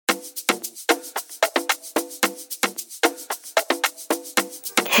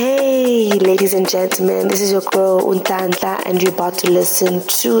Hey, ladies and gentlemen, this is your girl Untandla, and you're about to listen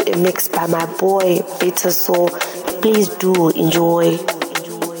to a mix by my boy Bitter Soul. Please do enjoy.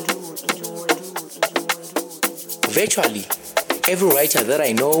 Virtually, every writer that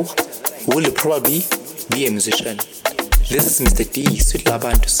I know will probably be a musician. This is Mr. D, Sweet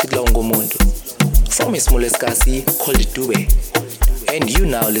Labantu, Sweet Longomundo, from a small escasi called Dube. And you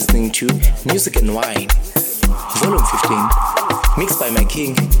now listening to Music and Wine, Volume 15. Mixed by my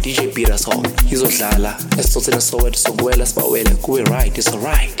king, DJ Peter Soul. Izodlala, esithotheni soweto sokuwela sibawela kuwe right, it's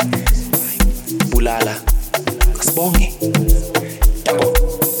alright. Bulala, asibonge.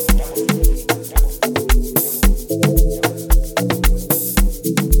 Tako.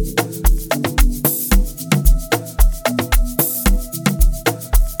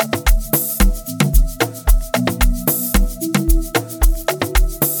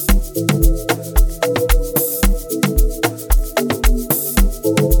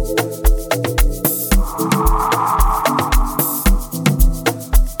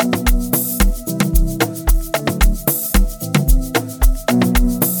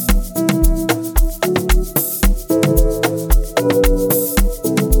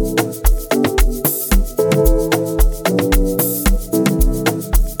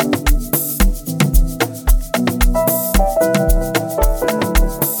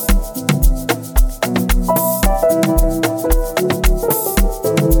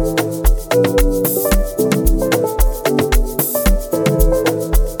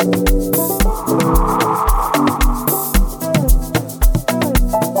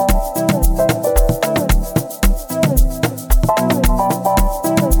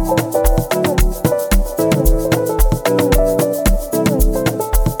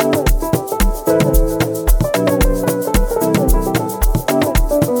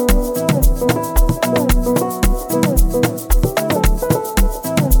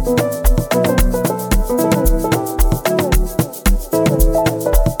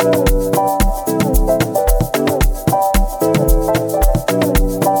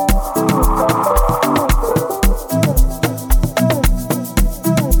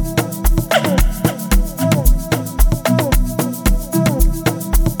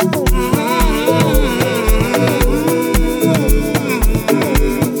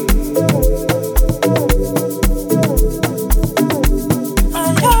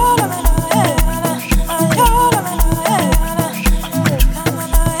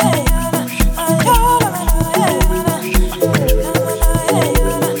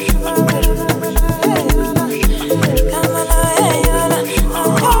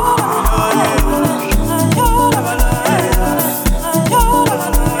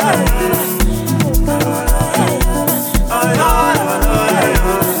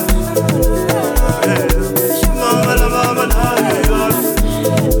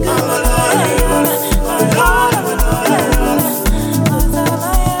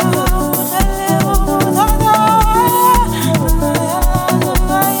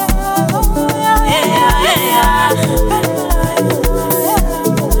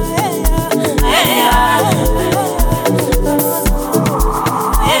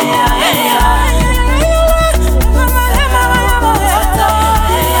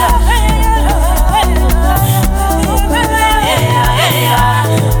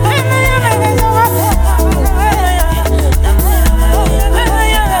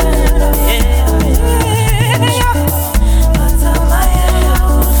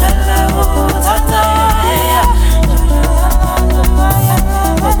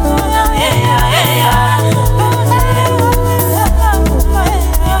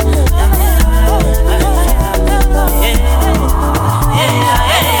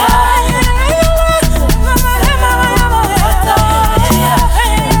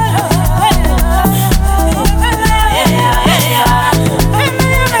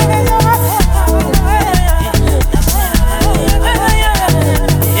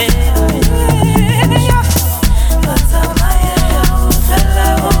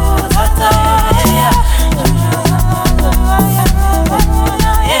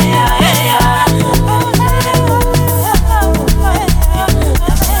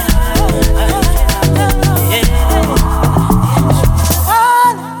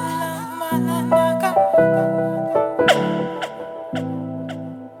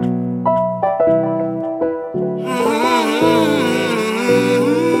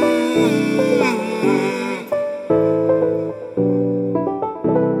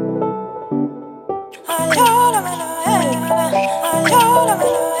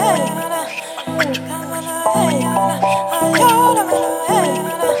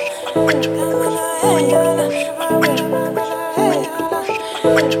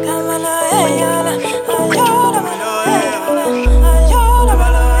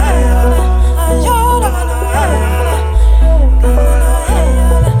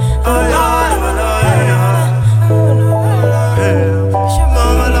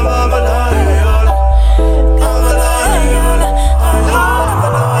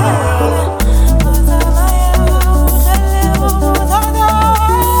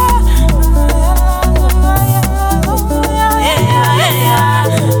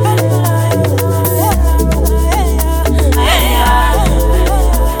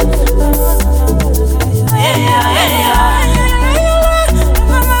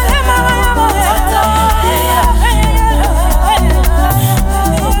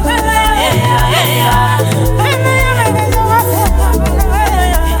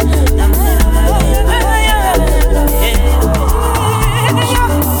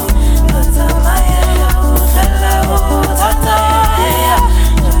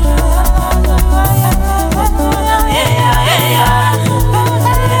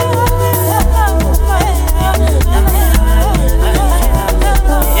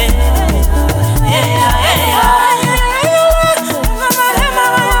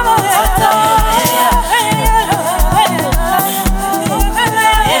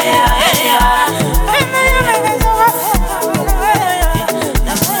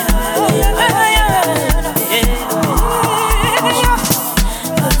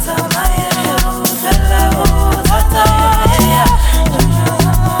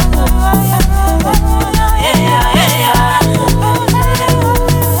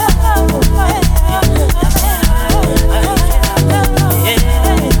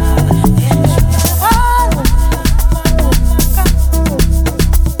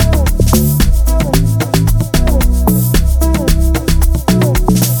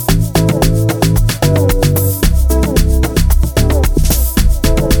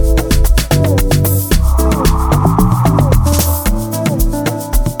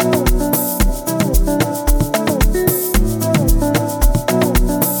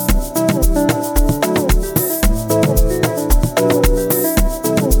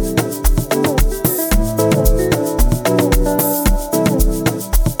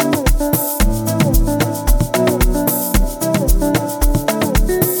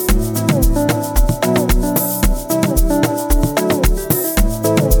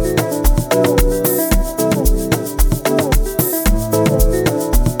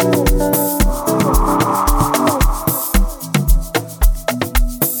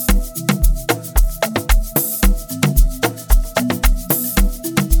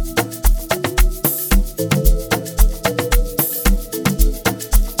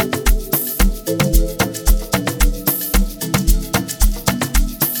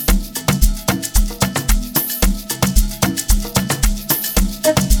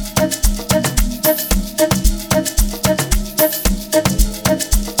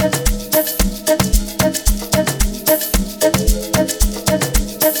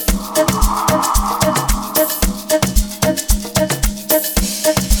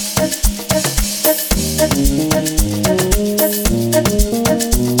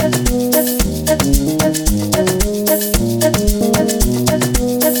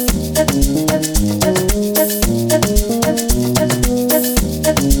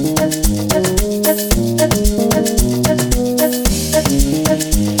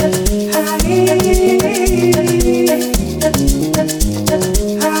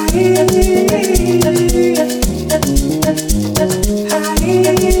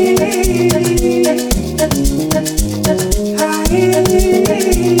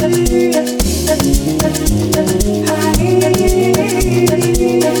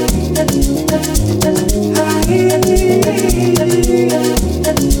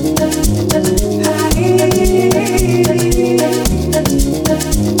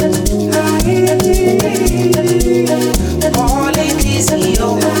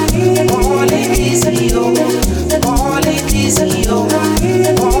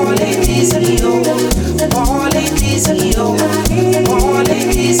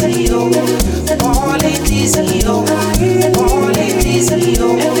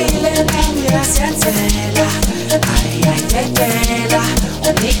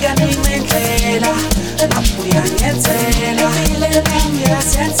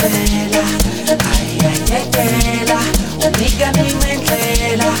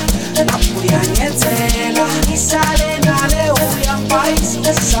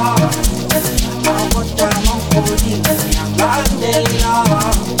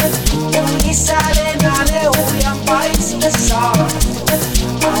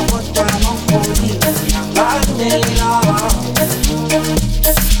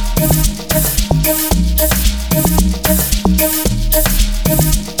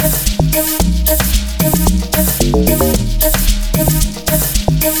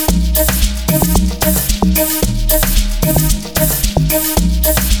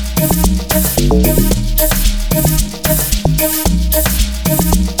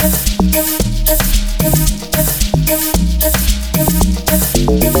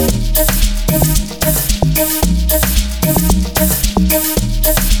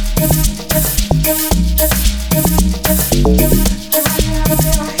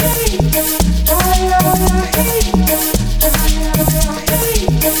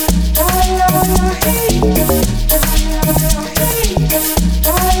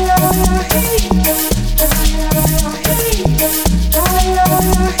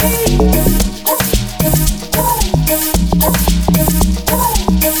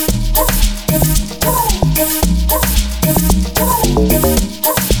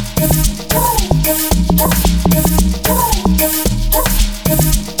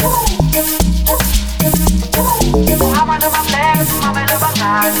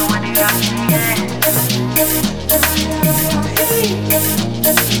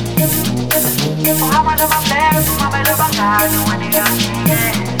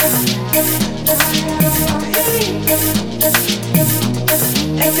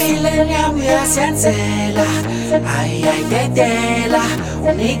 Empileni yami uyasenzela, ayayidedela,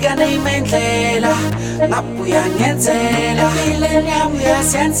 unika neyimendlela, ngabuya ngenzela. Empileni yami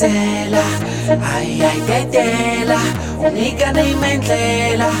uyasenzela, ayayidedela, unika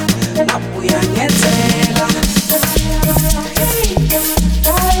neyimendlela, ngabuya ngenzela.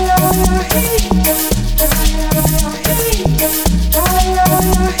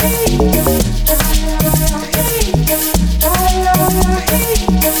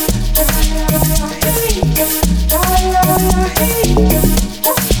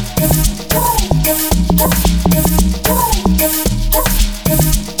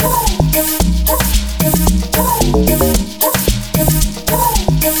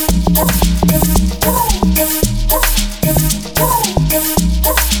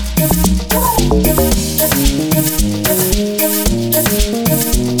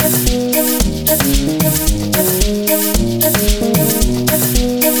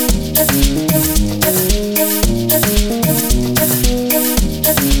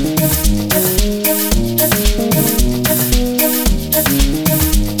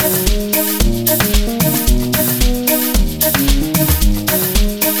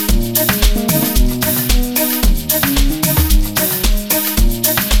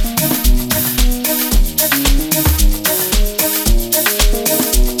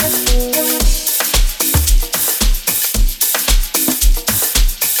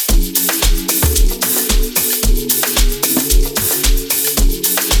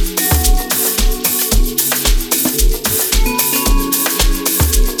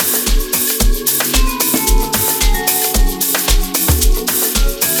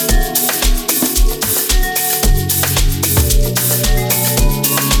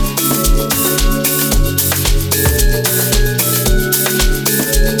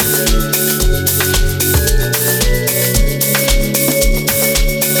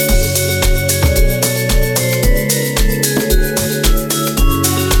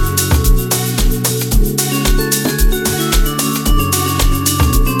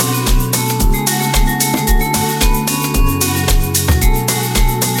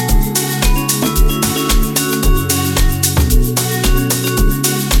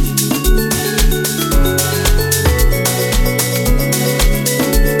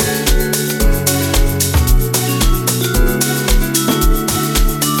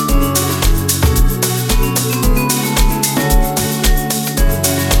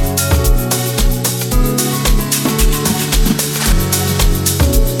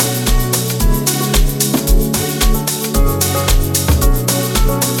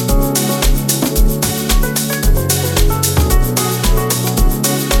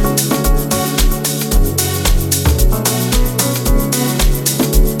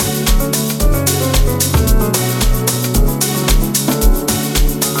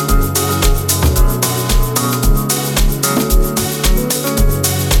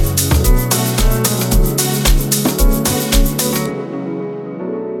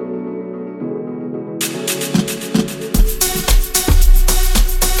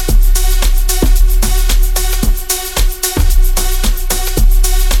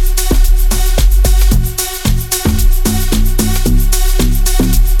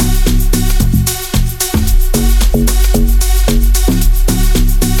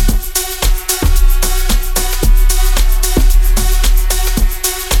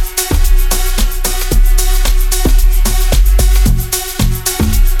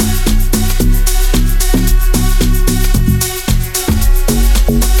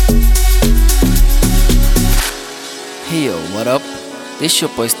 This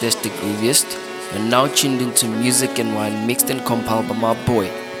your boy Stash the Grooviest. You're now tuned into music and wine mixed and compiled by my boy,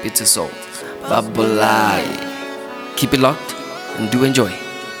 Bitter Soul. Babulai. Keep it locked and do enjoy.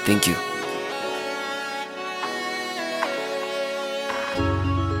 Thank you.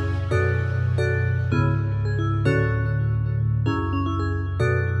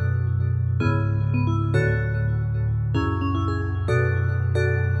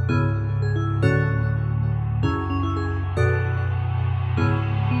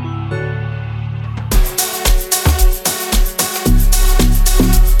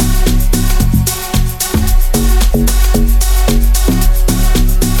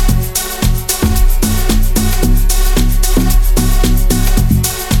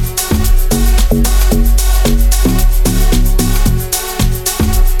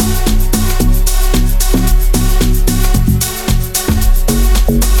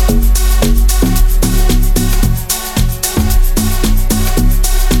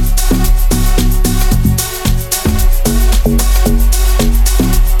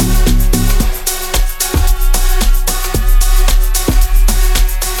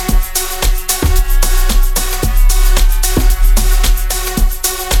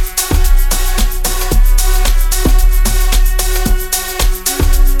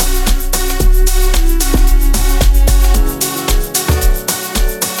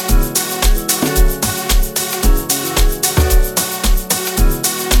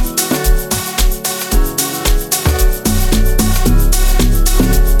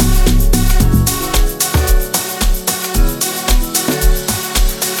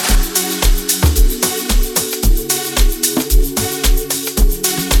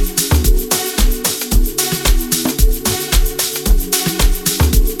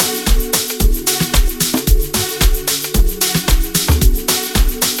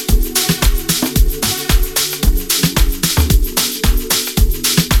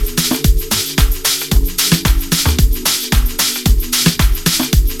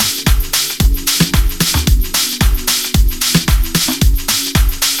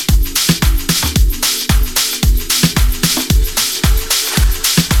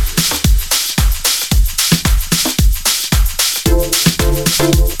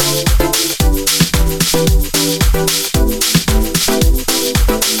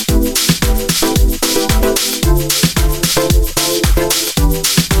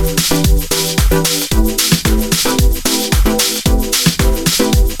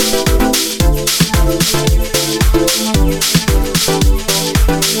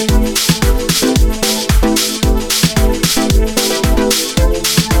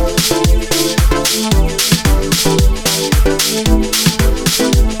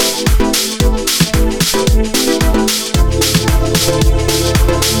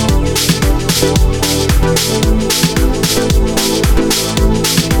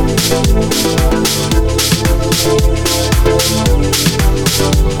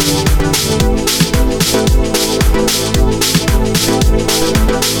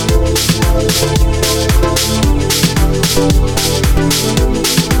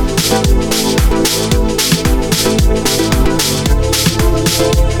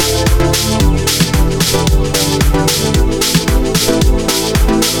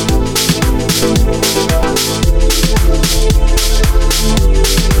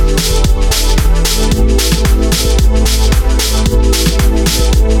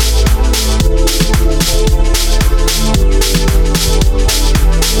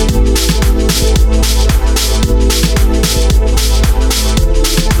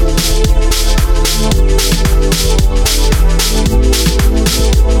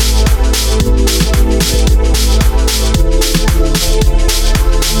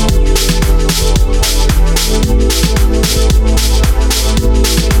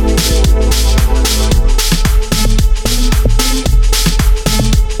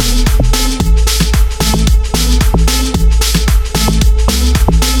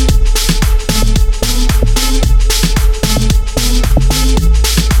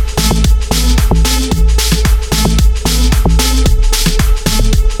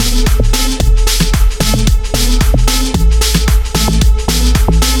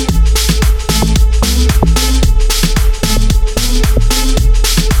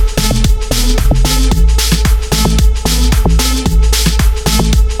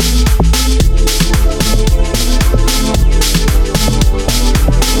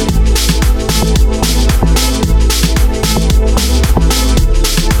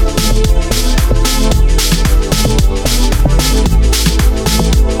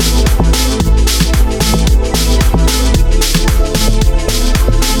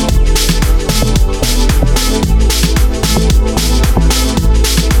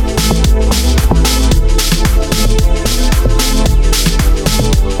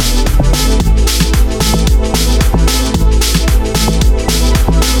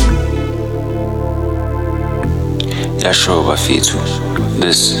 Yasho Bafetu.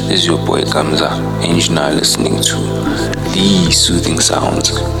 This is your boy Kamza, and you're now listening to the soothing sounds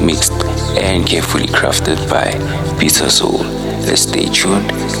mixed and carefully crafted by Peter Soul. Let's stay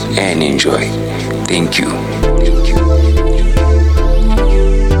tuned and enjoy. Thank you.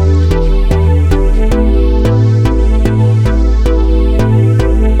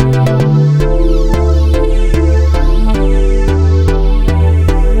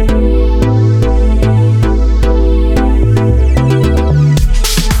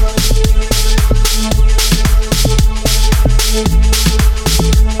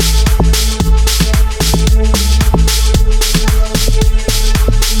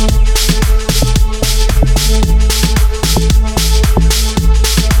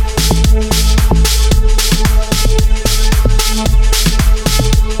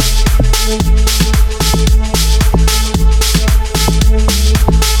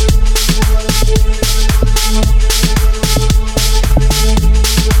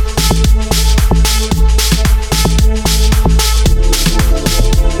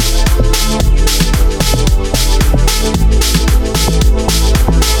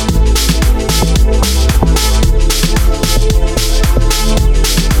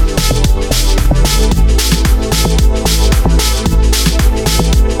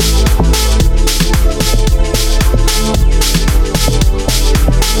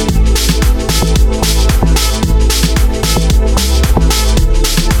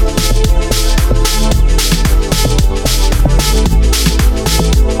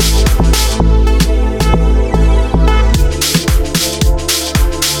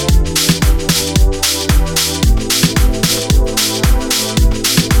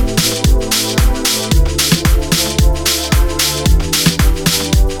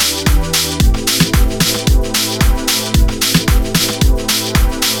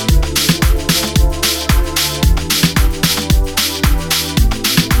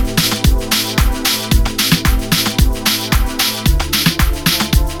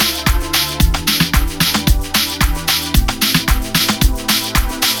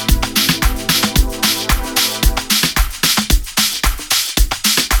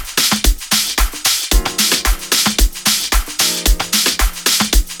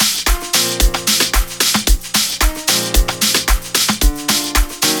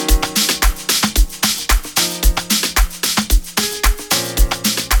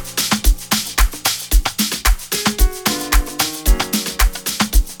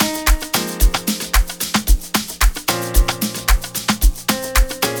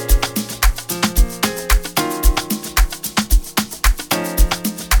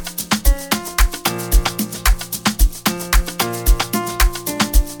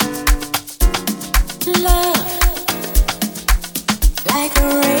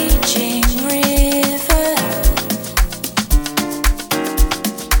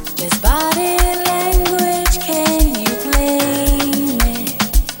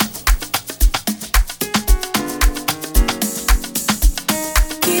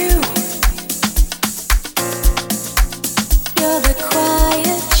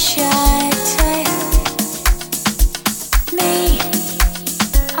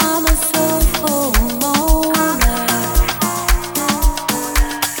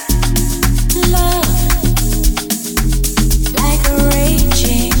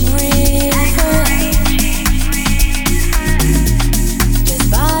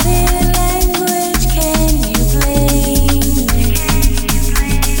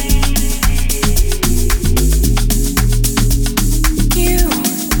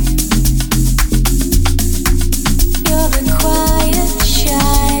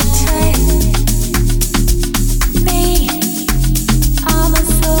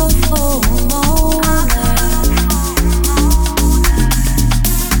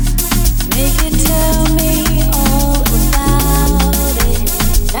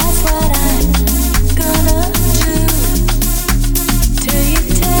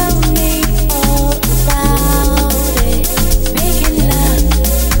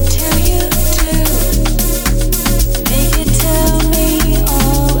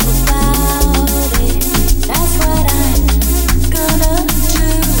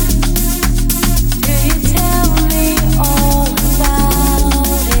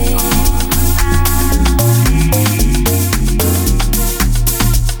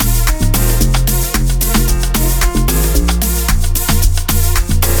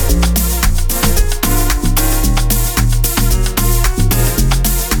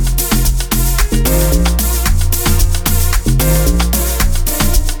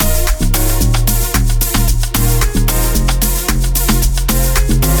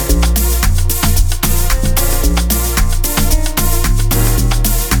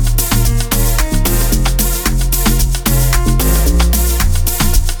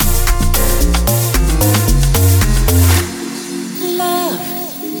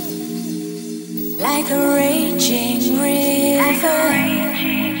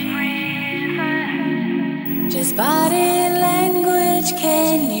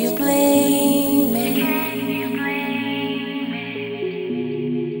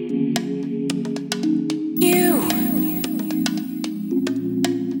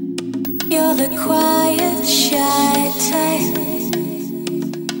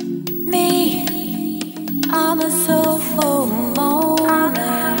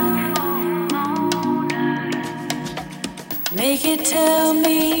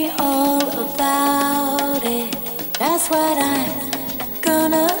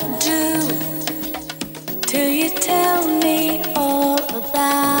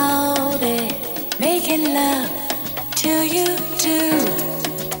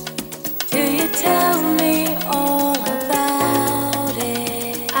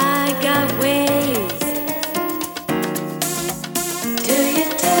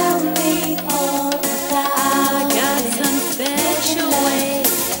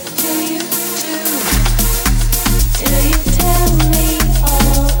 Till you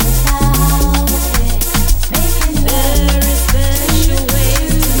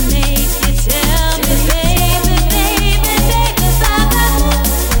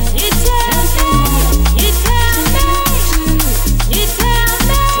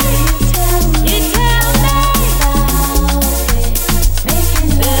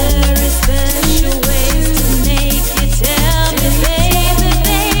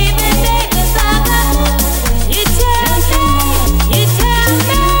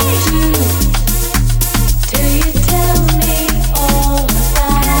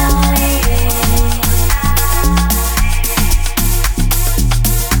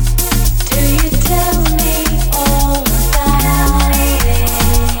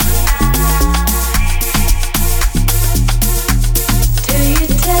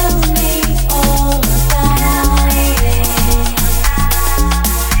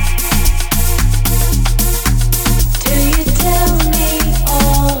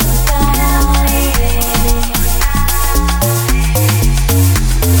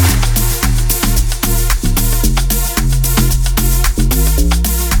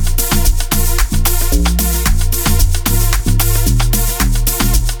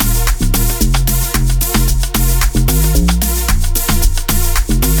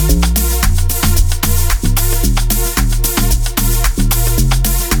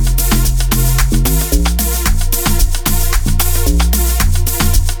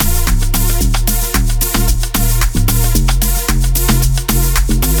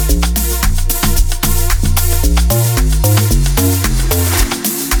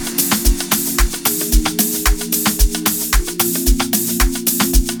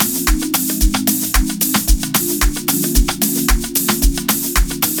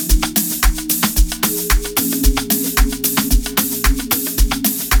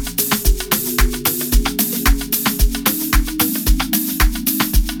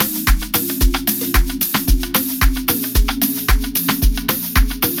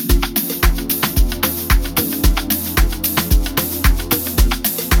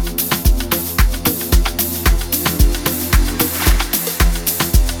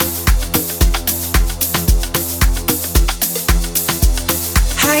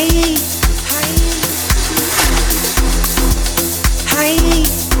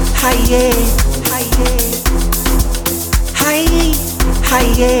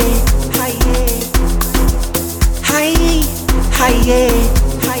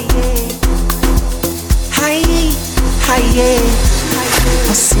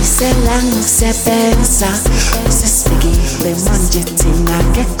Usebenza usesifikile manje thina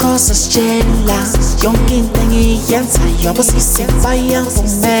akekho sasitshela yonke into engiyenza yobo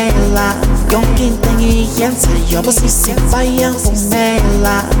sisifayavumela yonke into engiyenza yobo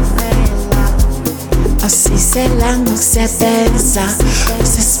sisifayavumela asiselanga ukusebenza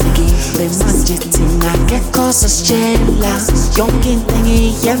usesifikile manje thina akekho sasitshela yonke into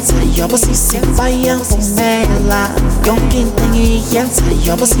engiyenza yobo sisifayavumela yonke into engiyenza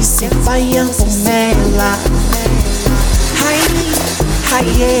yobo sisifayavumela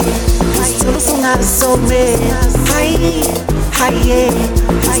haye usithola usungasome haye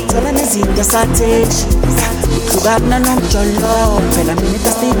usithola nezinto satheshi Kubana nomjolo, phela mina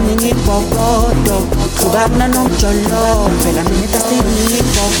tasini ngibogodo. Kubana nomjolo, phela mina tasini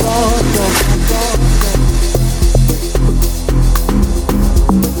ngibogodo.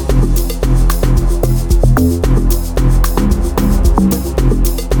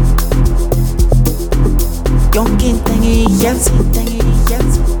 Yonke into engiyenza,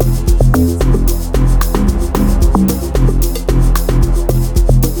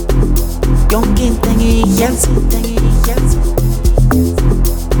 yonke into engiyenza,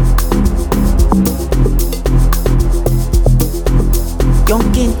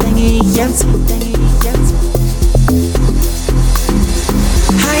 yonke into engiyenza.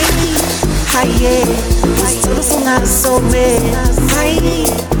 Haye, usithola usungasome.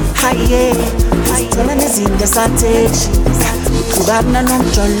 Haye, usithola nezinto satheshi. Kubana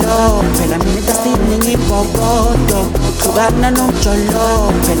nomjolo, phela mina tasini ngibogodo. Kubana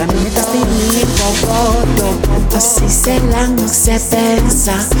nomjolo, phela mina tasini ngibogodo. Asiselanga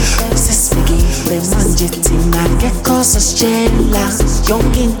ukusebenza, usesifikile manje thina akekho sasitshela.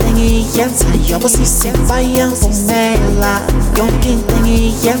 Yonke into engiyenza yobo sisifayavumela. Yonke into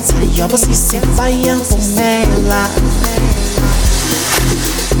engiyenza yobo sisifayavumela.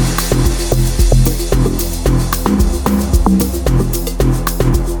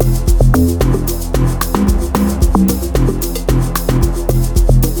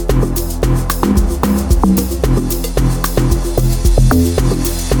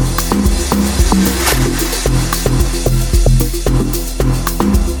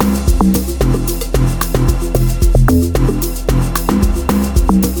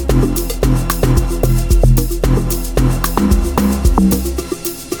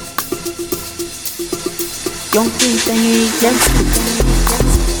 Yonke into engiyenza,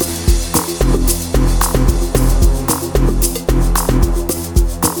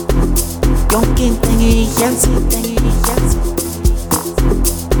 yonke into engiyenza,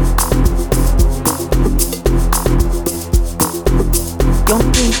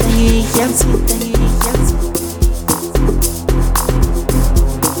 yonke into engiyenza,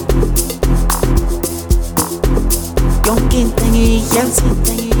 yonke into engiyenza.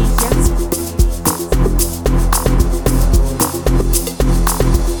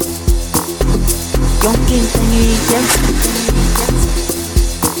 Yonke into engiyenza,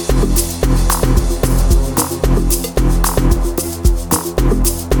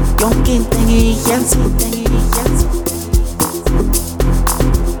 yonke into engiyenza,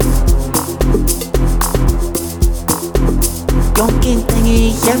 yonke into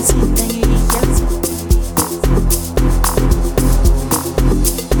engiyenza,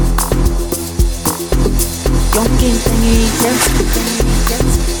 yonke into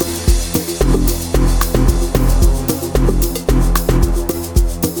engiyenza.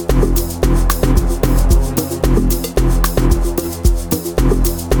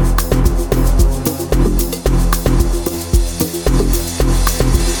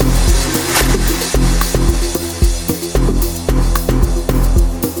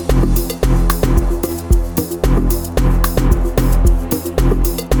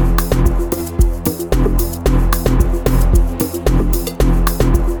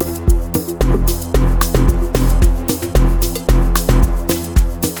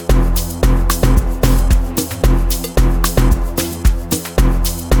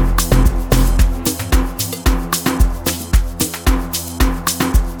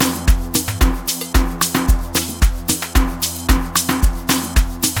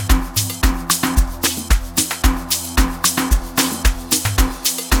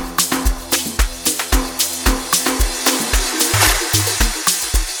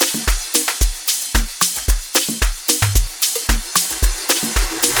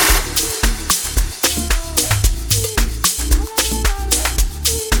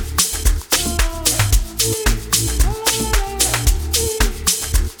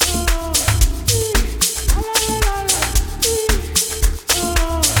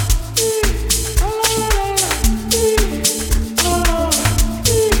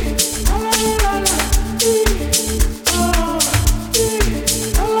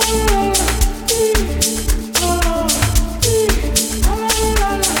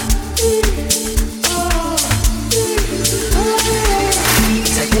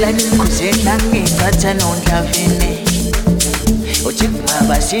 Ngicela nimkhuzeni nangiphatha nondlavini Othi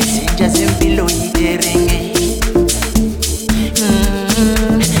mabasi izinja zempilo yiterenge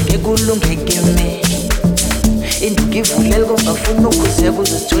Kekulunge kimi Induku ivulele kongafuna ukuzeka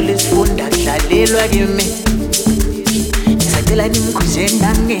uzosithola isifunda kudlalelwa kimi Ngisacela nimkhuzeni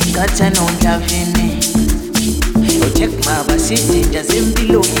nangiphatha nondlavini Othi mabasi izinja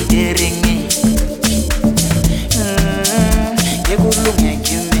zempilo yiterenge Kekulunge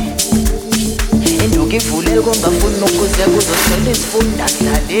kimi Induku ivulele kongafuna ukuzeka uzosithola isifunda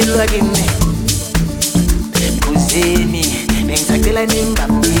kudlalelwa kimi Mkhuzeni Bengisacela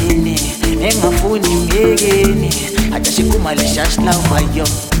nimbambeni Bengafuni myekeni Atashikuma leshashi lavayo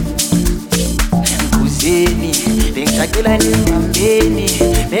Mkhuzeni Bengisacela nimbambeni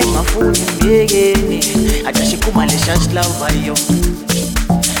Bengafuni myekeni Atashikuma leshashi lavayo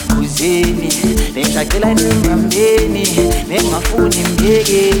Mkhuzeni Bengisacela nimbambeni Bengafuni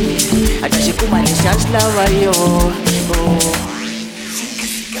myekeni Atashikuma leshashi lavayo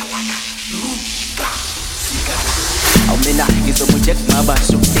Mina ngizomcheck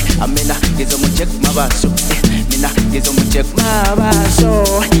mabaso Amina ngizomcheck mabaso Mina ngizomcheck mabaso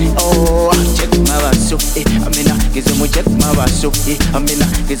Oh check mabaso Amina ngizomcheck mabaso Amina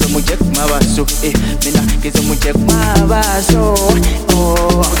ngizomcheck mabaso Mina ngizomcheck mabaso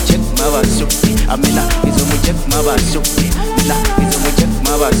Oh check mabaso Amina ngizomcheck mabaso Mina ngizomcheck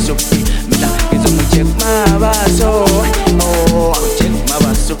mabaso Mina ngizomcheck mabaso Oh check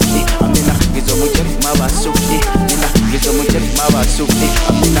mabaso Amina ngizomcheck mabaso Mina ngizomcheck mabaso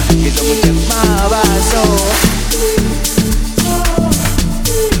Amina ngizomcheck mabaso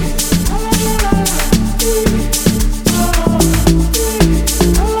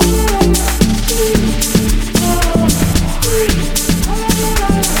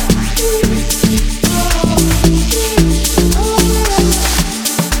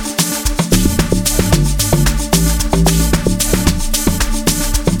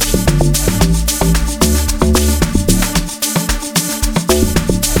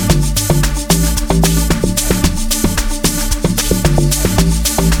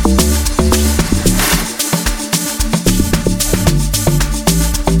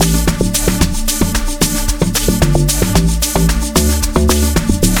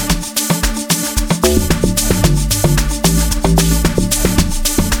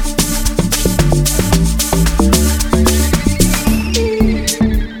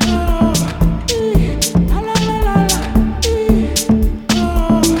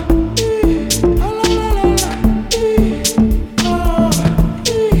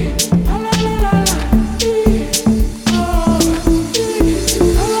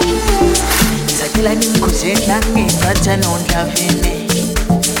Nangiphatha nondlavini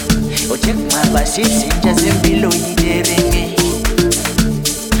Othi mabasi izinja zempilo yiterenge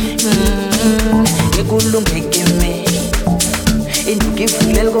Kekulunge kimi Induku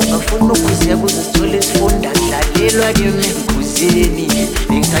ivulele kongafuna ukuzeka uzosithola isifunda kudlalelwa kimi Mkhuzeni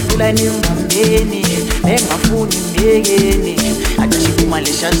Bengisacela nimbambeni Bengafuni myekeni Atashikuma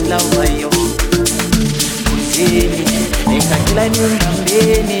leshashi lavayo Mkhuzeni Bengisacela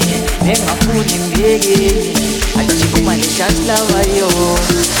nimbambeni Bengafuni myekeni Atashikuma leshashi lavayo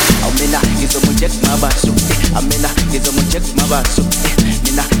Mina ngizomcheck mabaso Amina ngizomcheck mabaso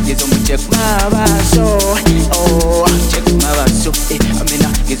Mina ngizomcheck mabaso Oh check mabaso Amina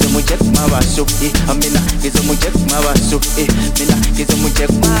ngizomcheck mabaso Amina ngizomcheck mabaso Mina ngizomcheck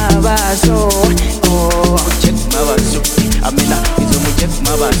mabaso Oh check mabaso Amina ngizomcheck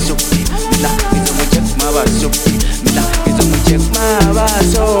mabaso Mina ngizomcheck mabaso Mina ngizomcheck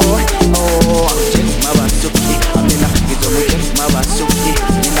mabaso Oh check mabaso Amina ngizomcheck mabaso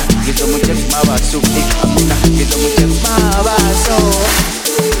Mina ngizomcheck mabaso Amina ngizomcheck mabaso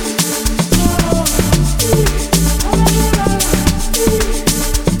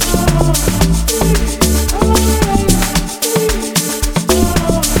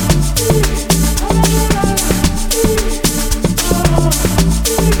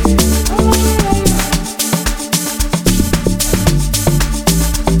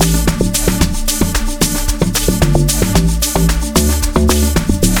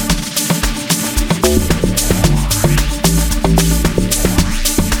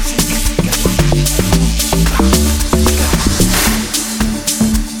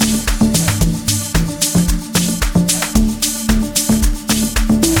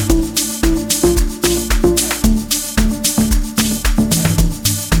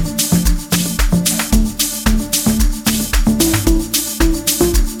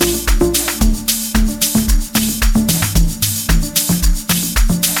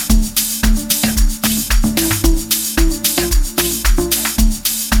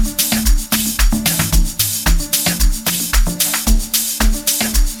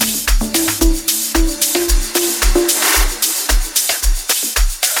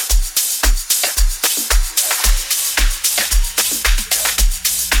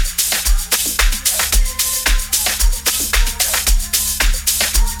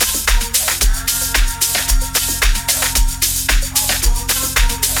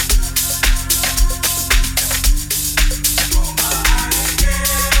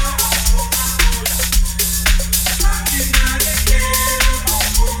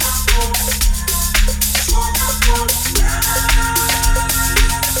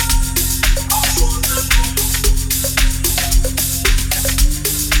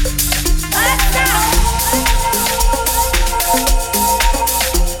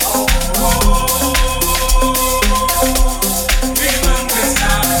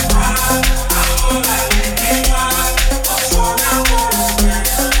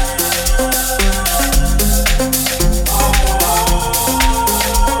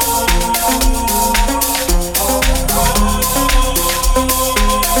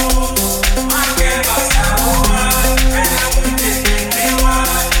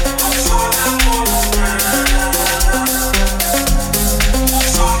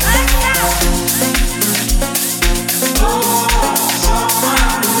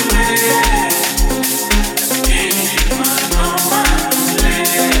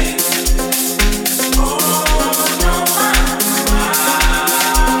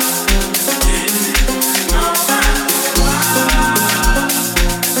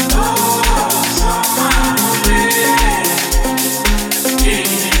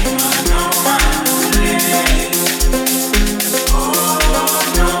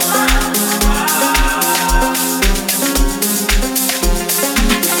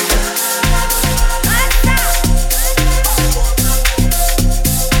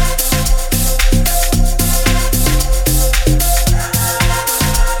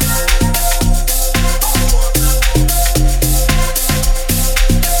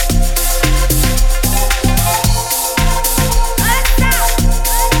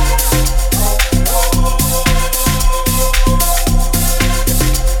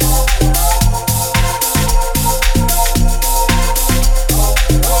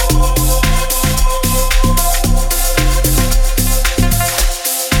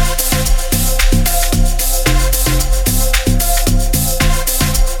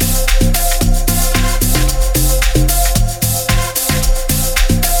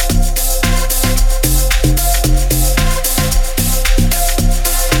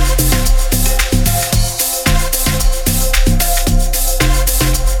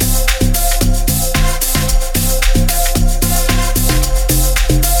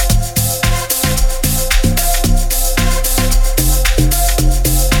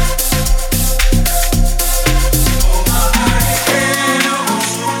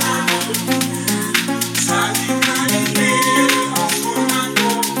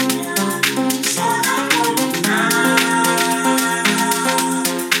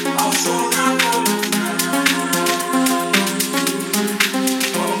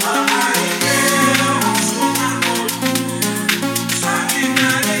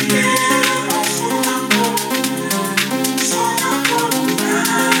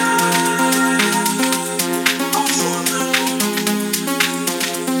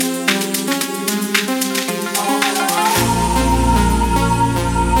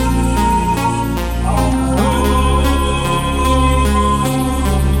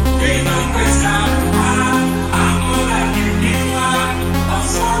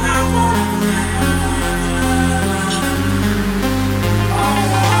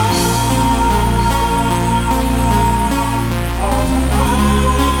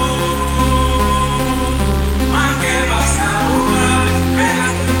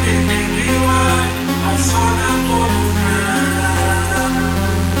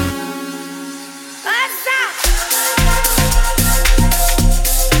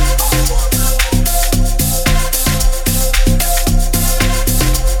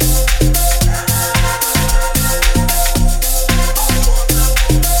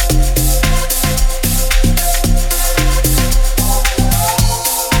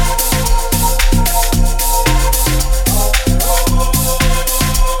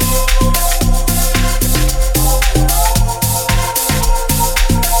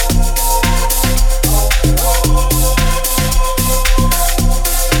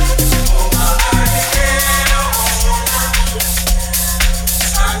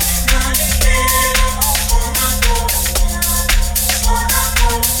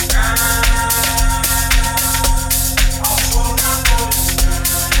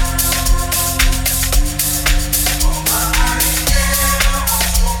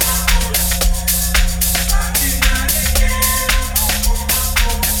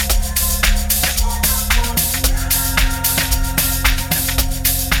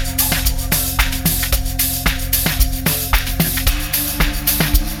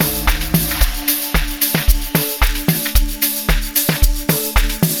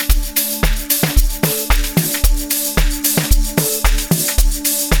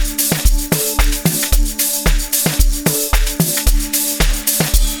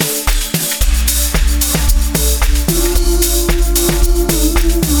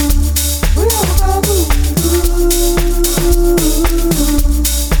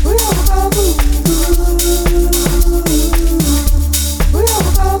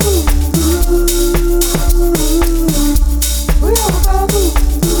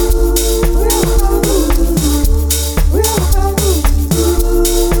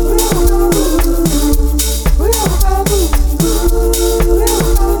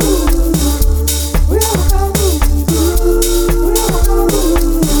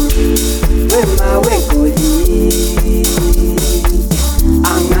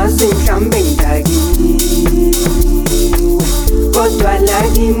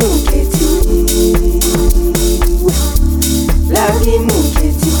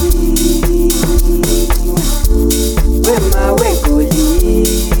muketi wema wegoli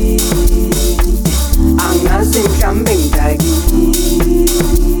angazi mhlambe ngidaki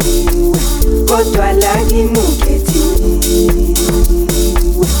kodwa laki muketi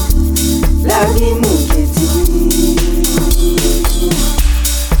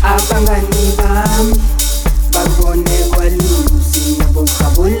abangani bami babone kwalusi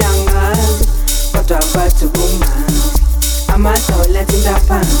nabokhabula ngazo kodwa bathi kumanzi amadola thinta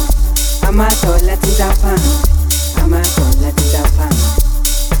phansi amadola thinta phansi amadola thinta phansi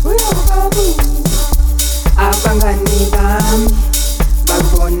uyababu abangani bami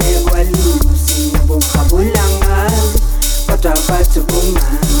babone kwalusi nabokhabula ngazo kodwa bathi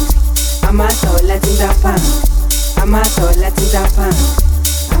kumanzi amadola thinta phansi amadola thinta phansi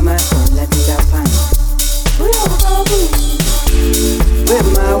amadola thinta phansi uyababu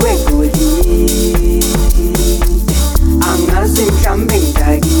wema wegoli angazi mhlambe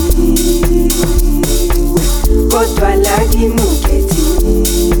ngidaki kodwa laki muketi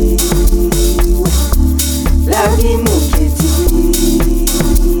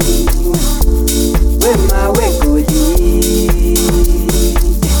wema wegoli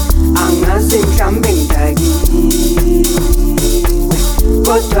angazi mhlambe ngidaki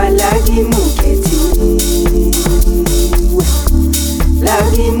kodwa laki muketi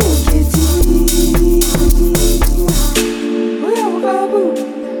uyababu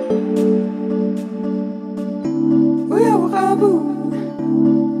uyababu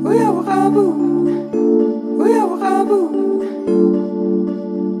uyababu uyababu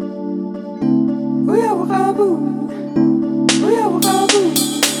uyababu uyababu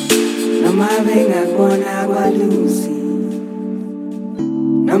noma bengakubona kwalusi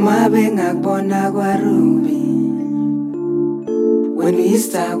noma bengakubona kwarubi when we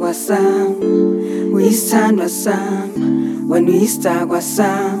start kwa sam we stand kwa sam when we start kwa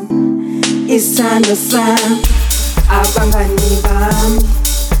sam isandwa sam abangani bami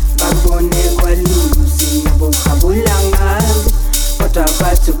babone kwalusi nabokhabula ngazo kodwa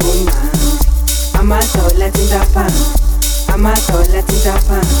bathi kumanzi amadola thinta phansi amadola thinta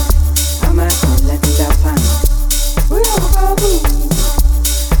phansi amadola thinta phansi uyababu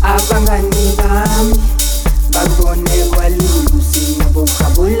abangani bami babone kwalusi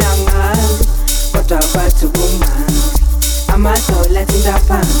nabokhabula ngazo kodwa bathi kumanzi amadola thinta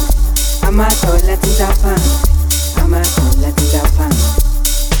phansi amadola thinta phansi amadola thinta phansi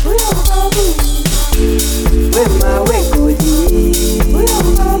uyababu wema wegoli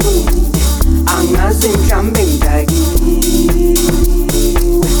uyababu angazi mhlambe ngidaki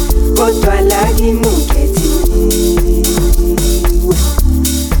kodwa laki muketi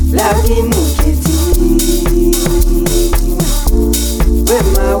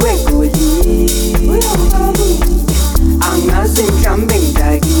wema wegoli angazi mhlambe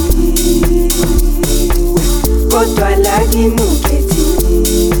ngidaki kodwa laki muketi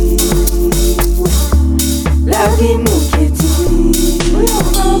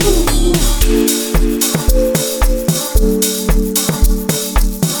uyababu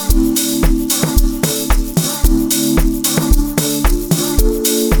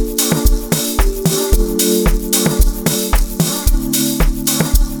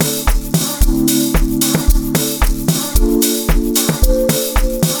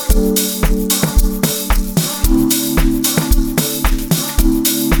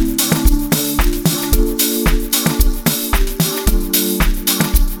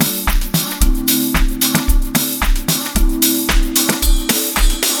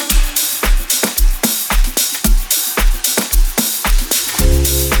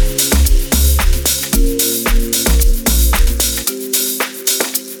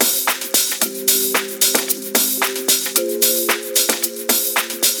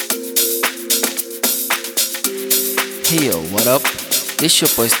Hey yo, what up? This your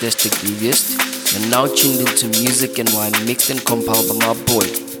boy Stash the Grooviest. You're now tuned into music and wine mixed and compiled by my boy,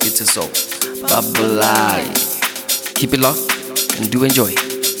 Bitter Soul. Bye-bye. Keep it locked and do enjoy.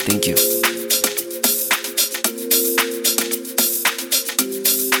 Thank you.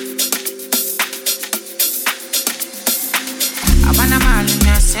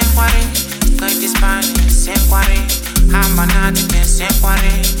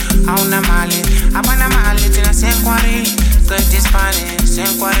 Hauna mali, abana mali tina senkwari. Curtis Spanish,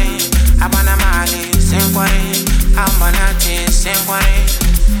 senkwari. Abana mali, senkwari. Abana ti senkwari.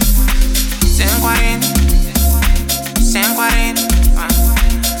 Senkwari, senkwari,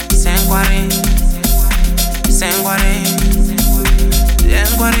 senkwari, senkwari.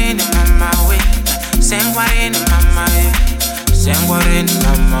 Senkwari ni mama we, senkwari ni mama ye, senkwari ni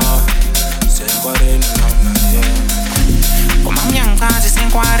mama, senkwari ni mama ye. Kumamyang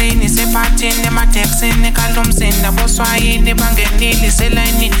sephathini emateksini kalumsinda boswayini bangenile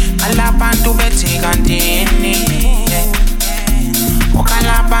iselayini kalabantu bethi kantini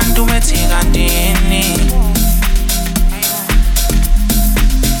ukalabantu bethi kantini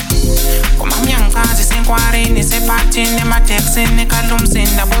umamnyangazi senkwarini sephathini emateksini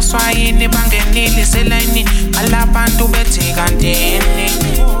kalumsinda boswayini bangenile iselayini kalabantu bethi kantini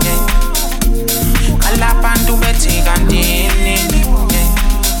kalabantu bethi kantini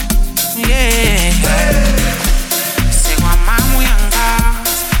sekwamama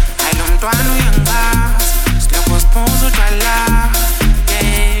uyangazi ayilomntwana uyangazi silokho siphuza utshwala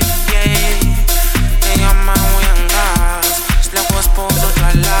sekwamama uyangazi silokho siphuza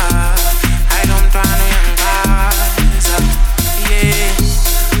utshwala ayilomntwana uyangazi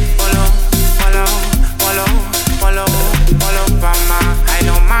polo polo polo polo polo bama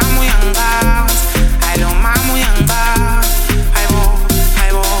ayilomama uyangazi ayilomama uyangazi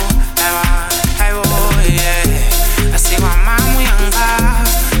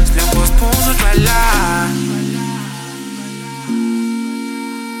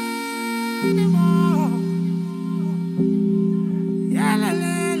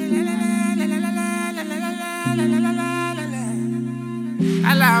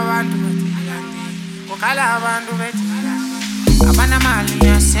abantu bethi abanamali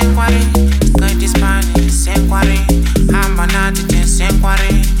yasenkwari qeda isibani senkwari hamba nathi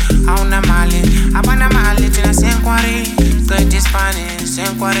senkwari awunamali abanamali thina senkwari qeda isibani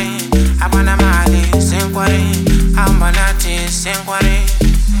senkwari abanamali senkwari hamba nathi senkwari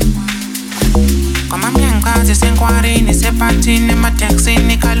kwamamnyangazi senkwarini sephathini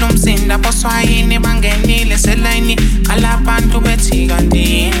emateksini kalumsinda boswayini bangenile selayini kalabantu bethi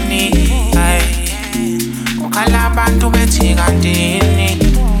kantini kalabantu bethi kantini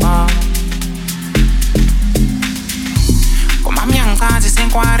kwamamnyangazi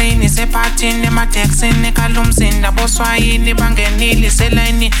senkwarini sephathini emateksini kalumsinda boswayini bangenile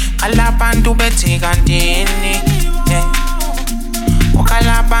selayini kalabantu bethi kantini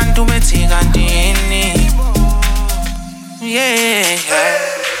kalabantu bethi kantini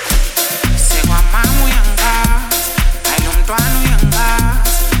sekwamama uyangazi ayilomntwana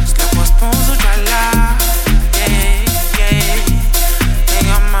uyangazi silokho siphuza utshwala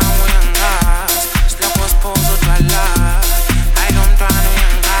sekwamama uyangazi silokho siphuza utshwala ayilomntwana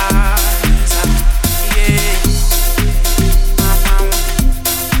uyangazi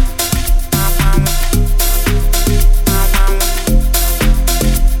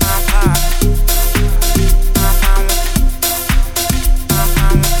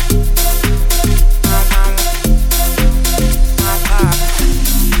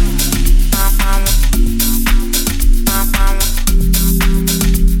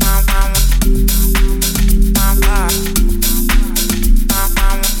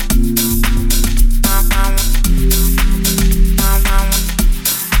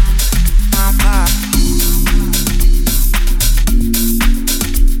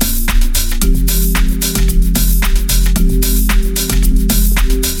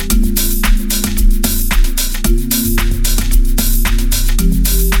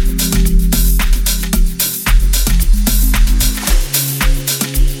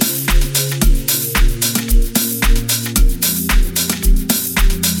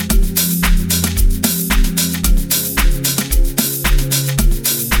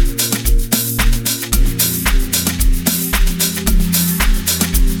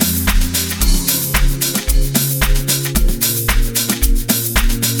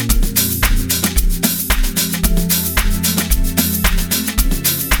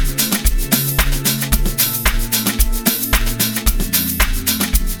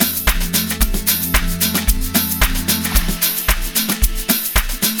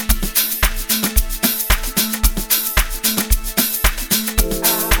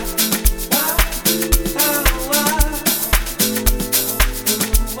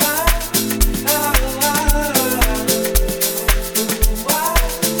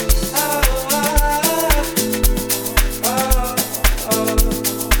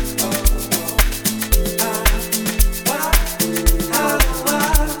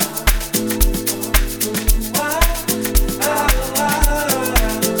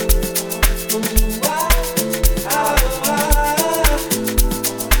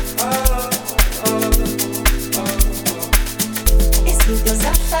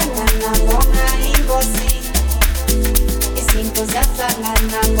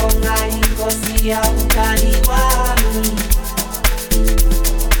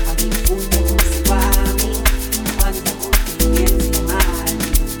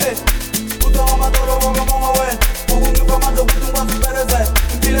Uto amadoro wonga monga we, ugungi pamando kutumba supereze,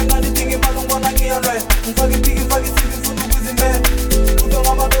 mpile ngani tingi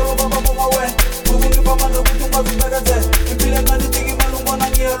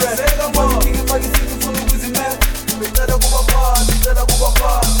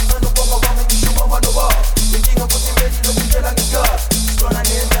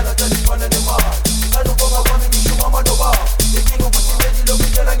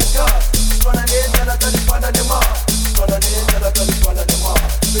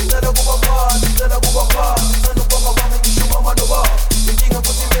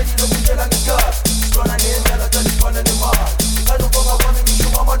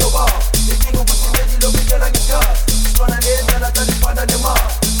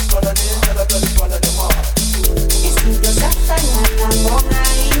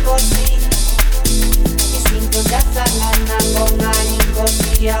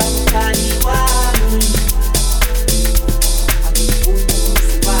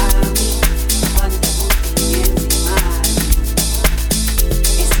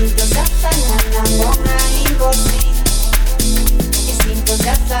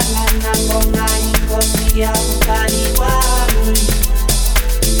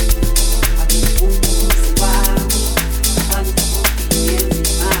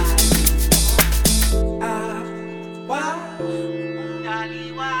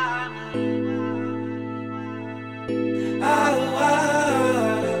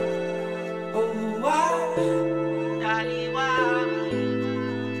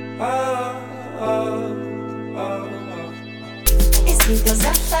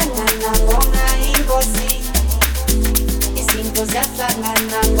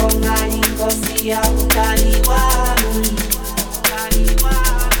inkosi yawutali wami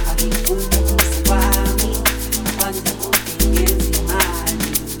akifuna umusi wami ngaphandle kokungenza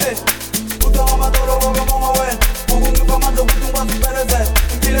imali Utama madoro woga mama we Mungungipha amandla ukuthi ngikwazi ukubelezela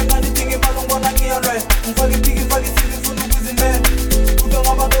Impilo engandidinga imali ngibona ngiyalwe Ngifake itiki ngifake isili ngifuna ukuzimela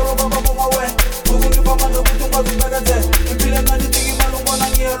Utama madoro baba mama we Mungungipha amandla ukuthi ngikwazi ukubelezela Impilo engandidinga imali ngibona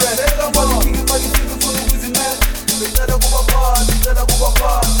ngiyalwe Ngifake itiki ngifake isili ngifuna ukuzimela Ngicela kuba phansi, ngicela kuba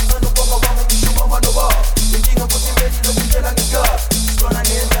phansi Sithanda ubonga kwami ngishuma amanoba Inkinga futhi imedile kutshela ngesikhathi Sona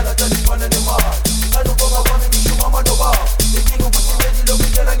ngendlela thanda ifana nemali Sithanda ubonga kwami ngishuma amanoba Inkinga futhi imedile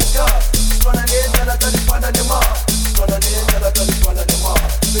kutshela ngesikhathi Sona ngendlela thanda ifana nemali Sona ngendlela thanda ifana nemali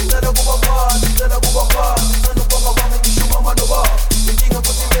Ngicela kuba phansi, ngicela kuba phansi Sithanda ubonga kwami ngishuma amanoba Inkinga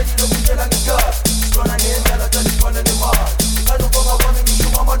futhi imedile kutshela ngesikhathi Sona ngendlela thanda ifana nemali Sithanda ubonga kwami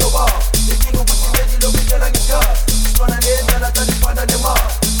ngishuma amanoba Inkinga futhi imedile kutshela ngesikhathi Sona ngendlela thanda ifana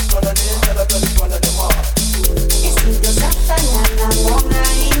nemali Sona ngendlela thanda ifana nemali Izinto zahlangana ngona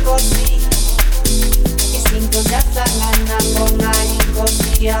inkosi Izinto zahlangana ngona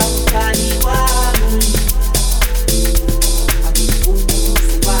inkosi yawutali wami akifuna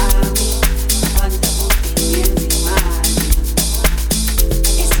umusi wami ngaphandle kokungenza imali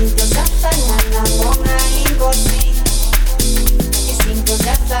Izinto zahlangana ngona inkosi Izinto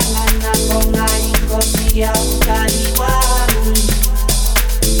zahlangana ngona inkosi yawutali wami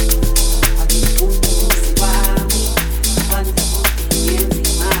akifuna umusi wami ngaphandle kokungenza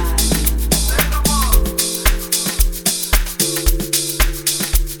imali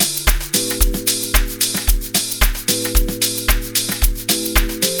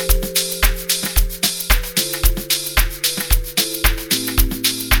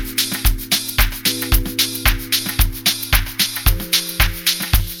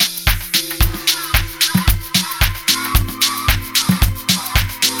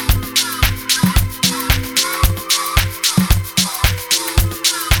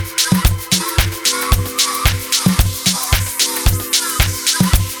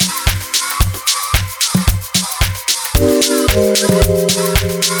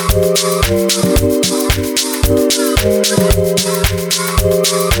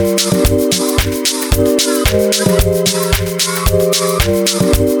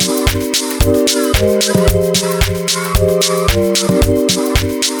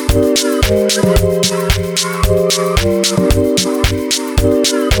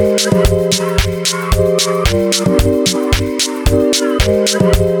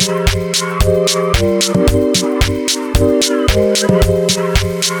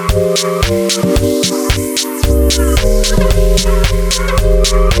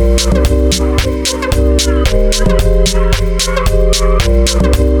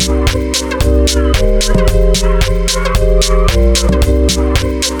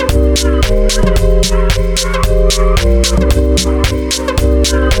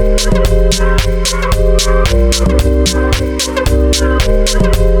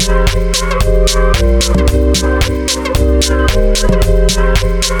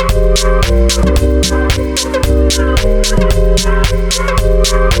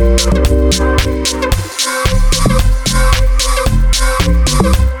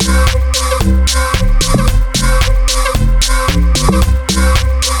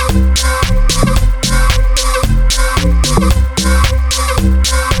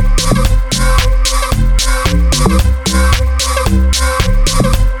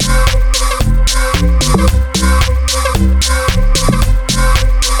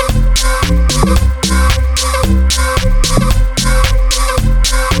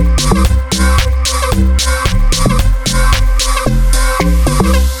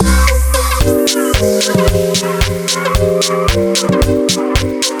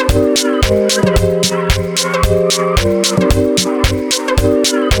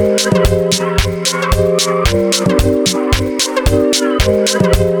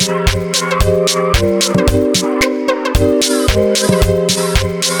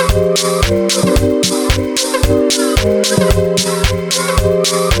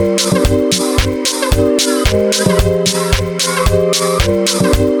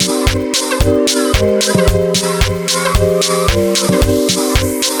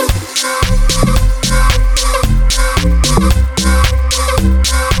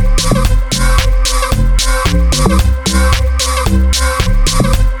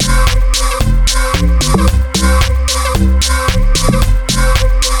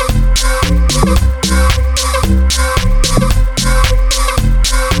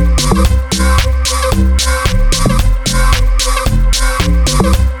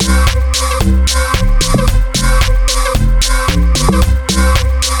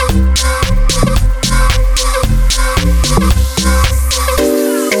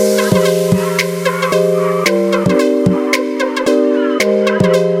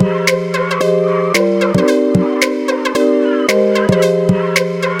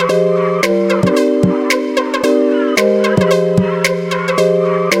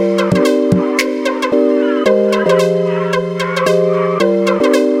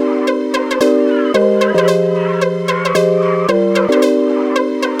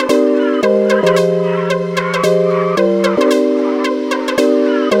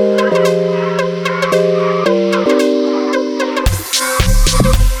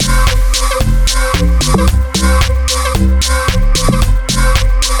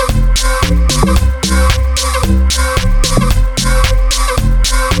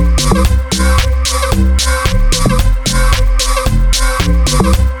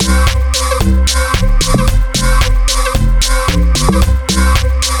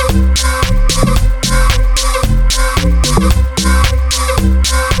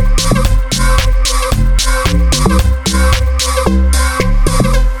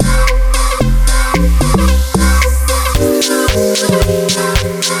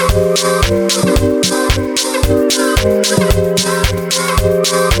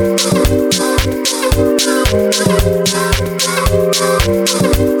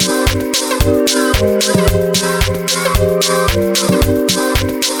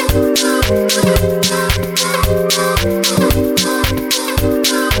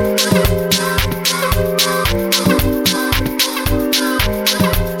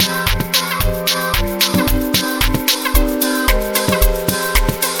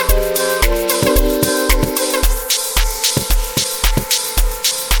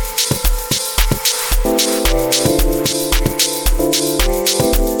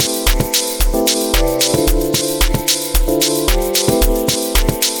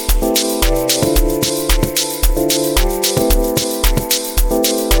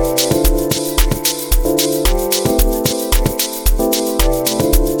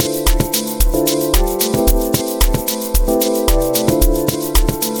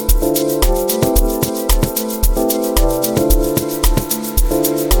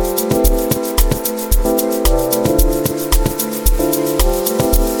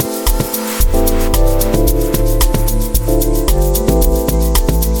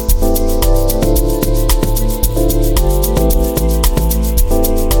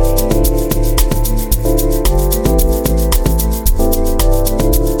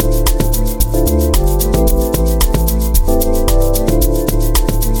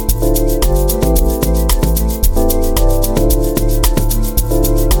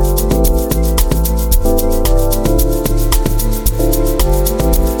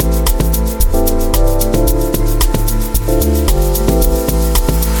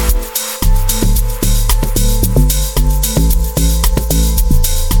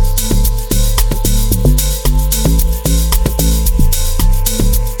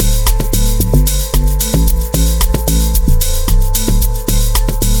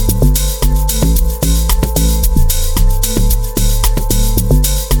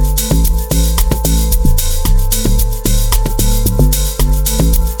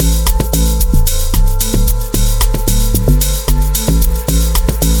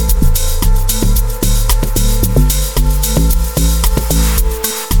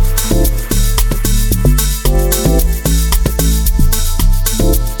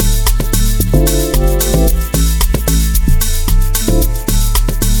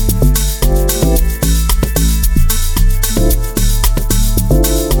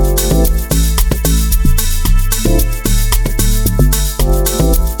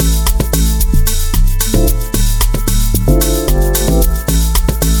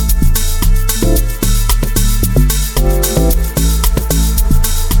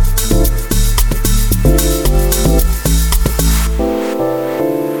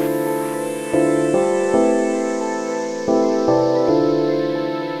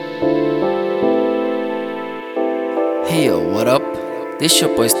Hey yo, what up? This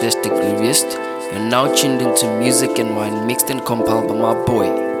your boy Stash the Grooviest. You're now tuned into music and wine mixed and compiled by my boy,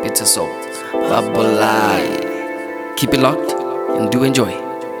 Bitter Soul. Babulai. Keep it locked and do enjoy.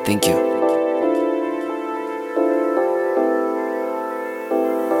 Thank you.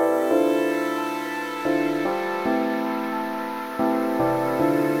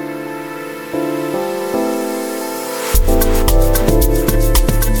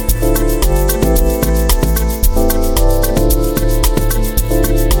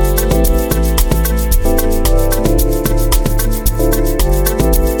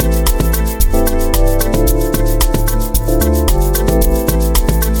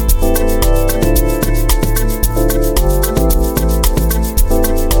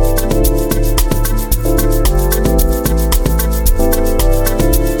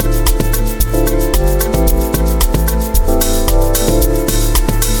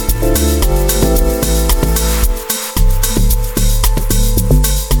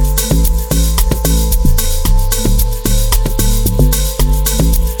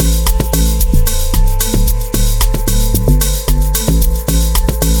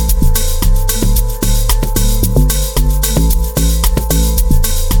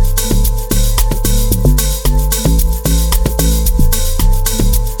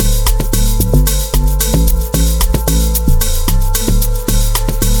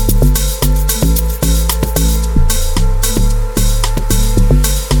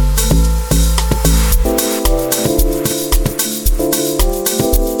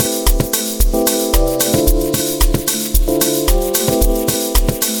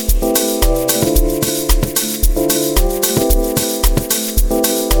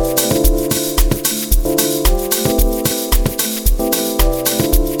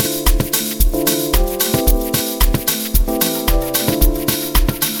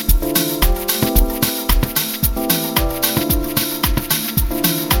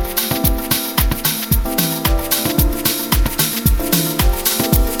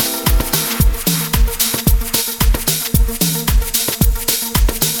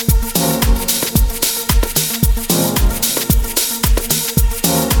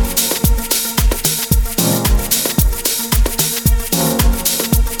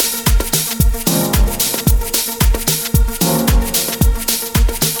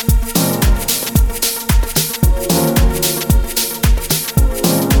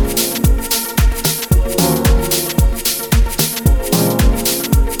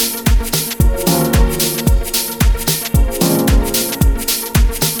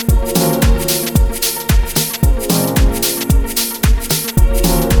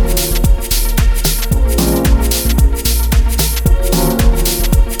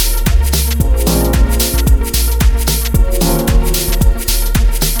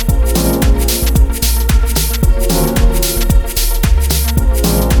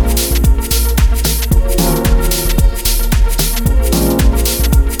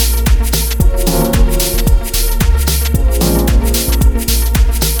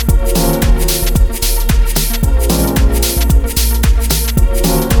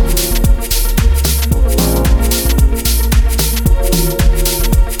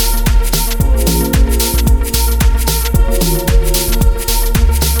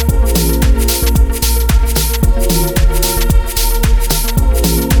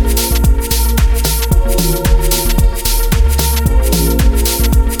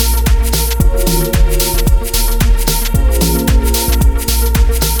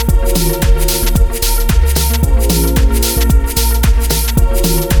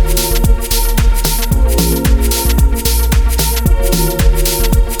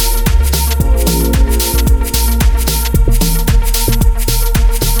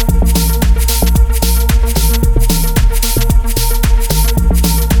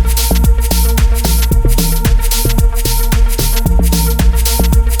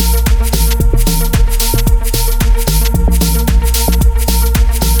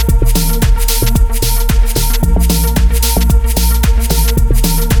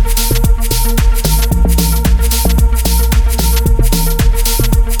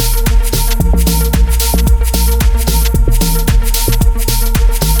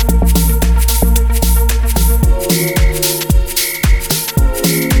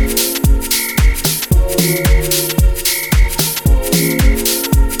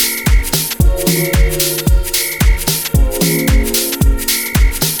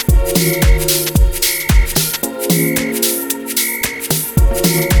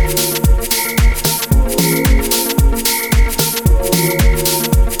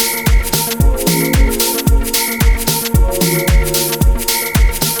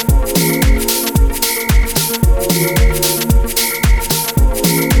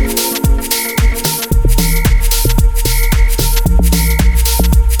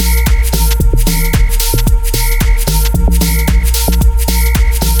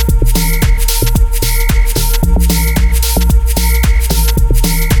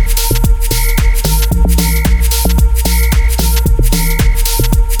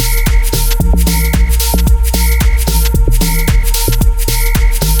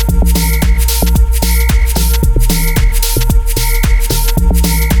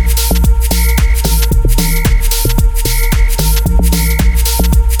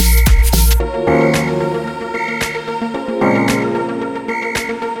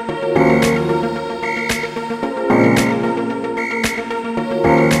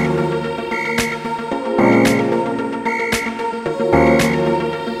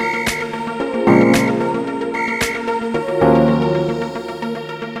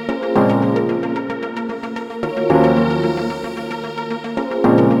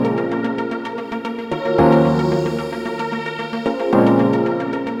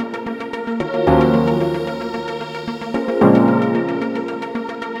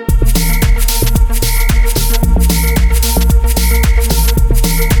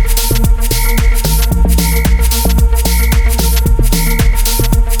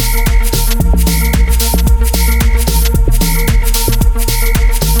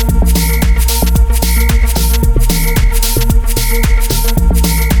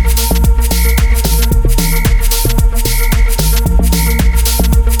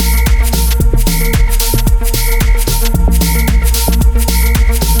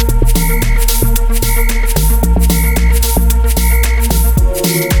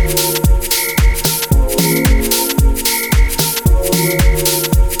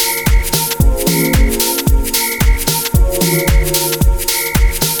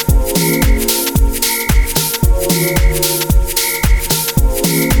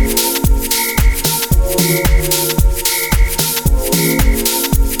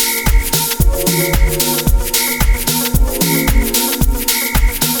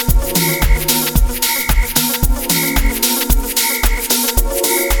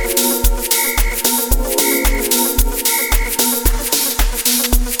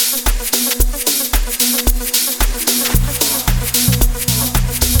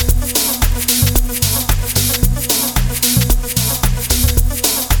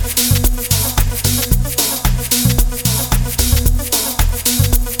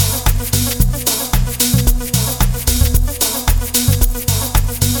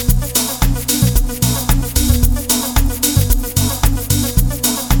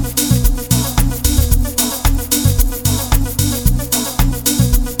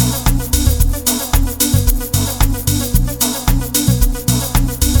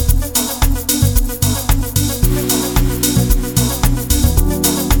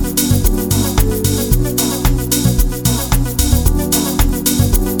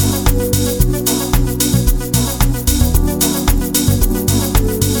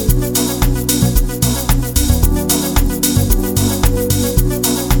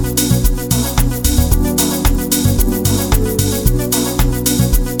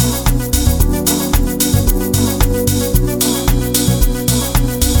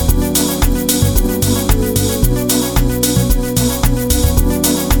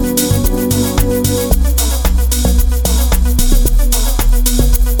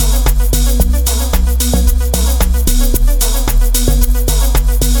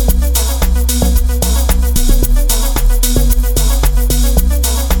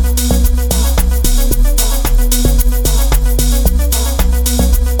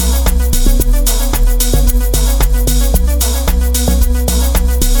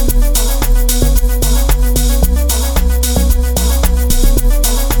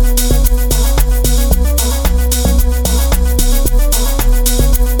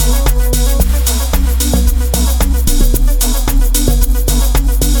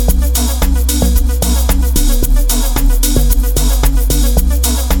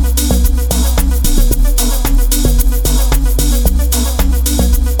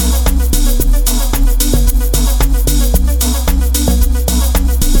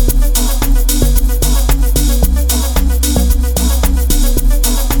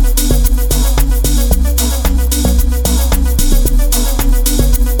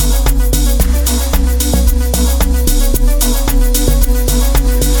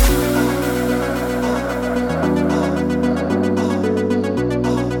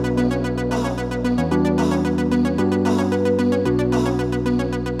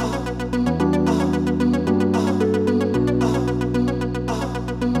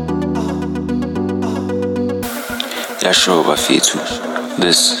 Yasho Bafetu.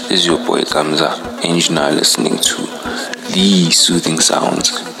 This is your boy Kamza, and you're now listening to the soothing sounds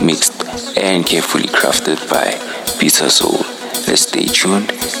mixed and carefully crafted by Peter Soul. Let's stay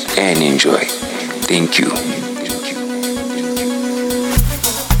tuned and enjoy. Thank you.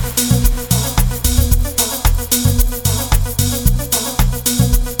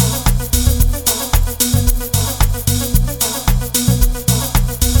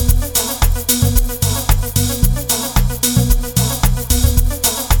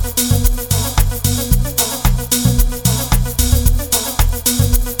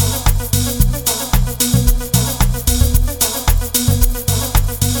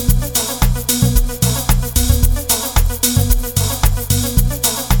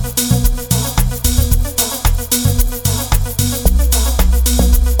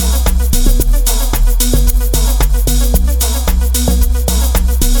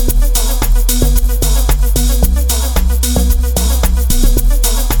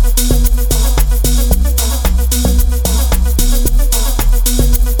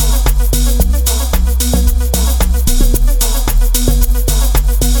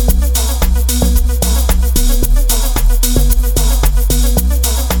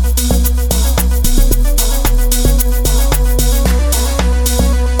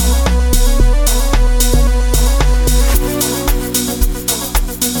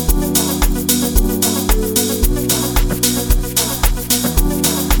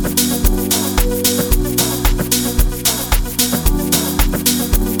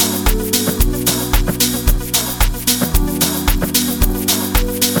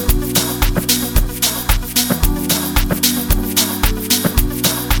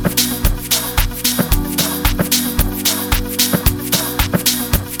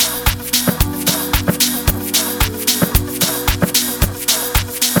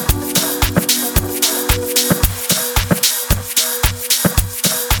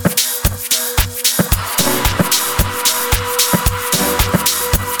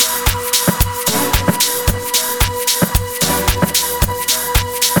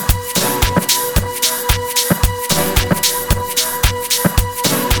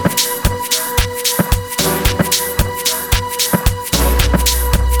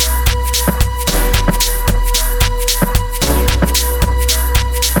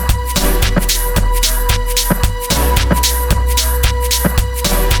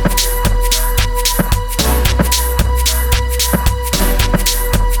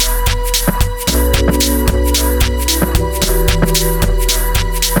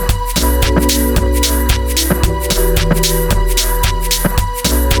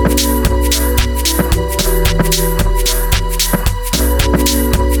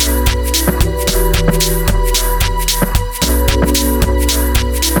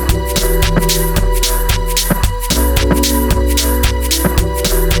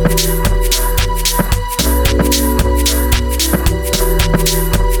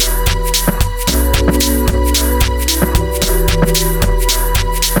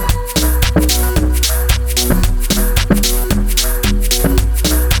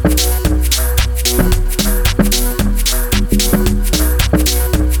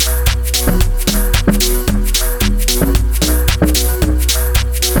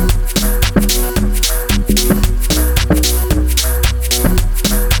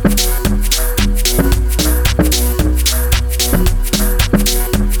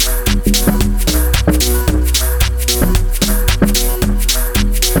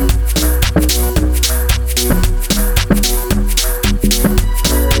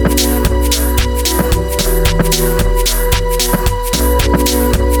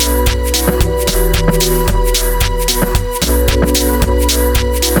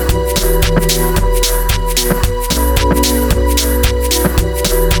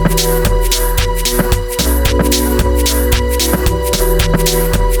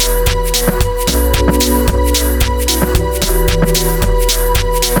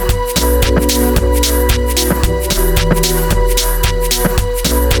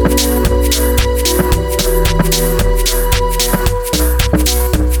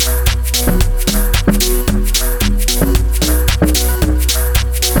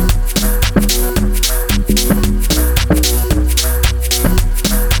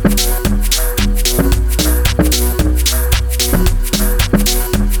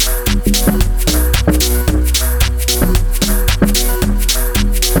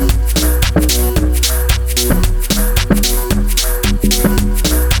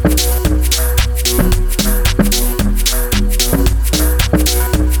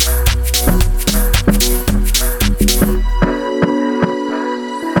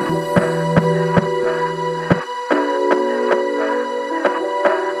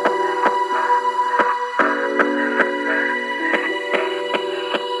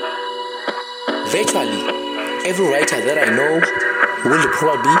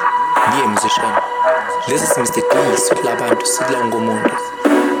 probably be a musician. This is Mr. D, Sweet Labantu, Sweet Longomondo.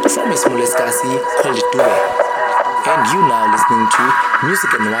 From a small escasi called it Dube. And you now listening to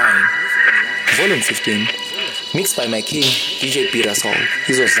Music and Wine, Volume 15, mixed by my king, DJ Pirasol.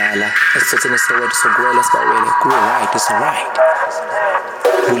 He's Ozala, Esotene Soweto Sogwela Spawele, Go right, it's alright.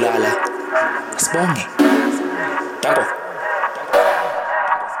 Bulala, Spongy. Tango.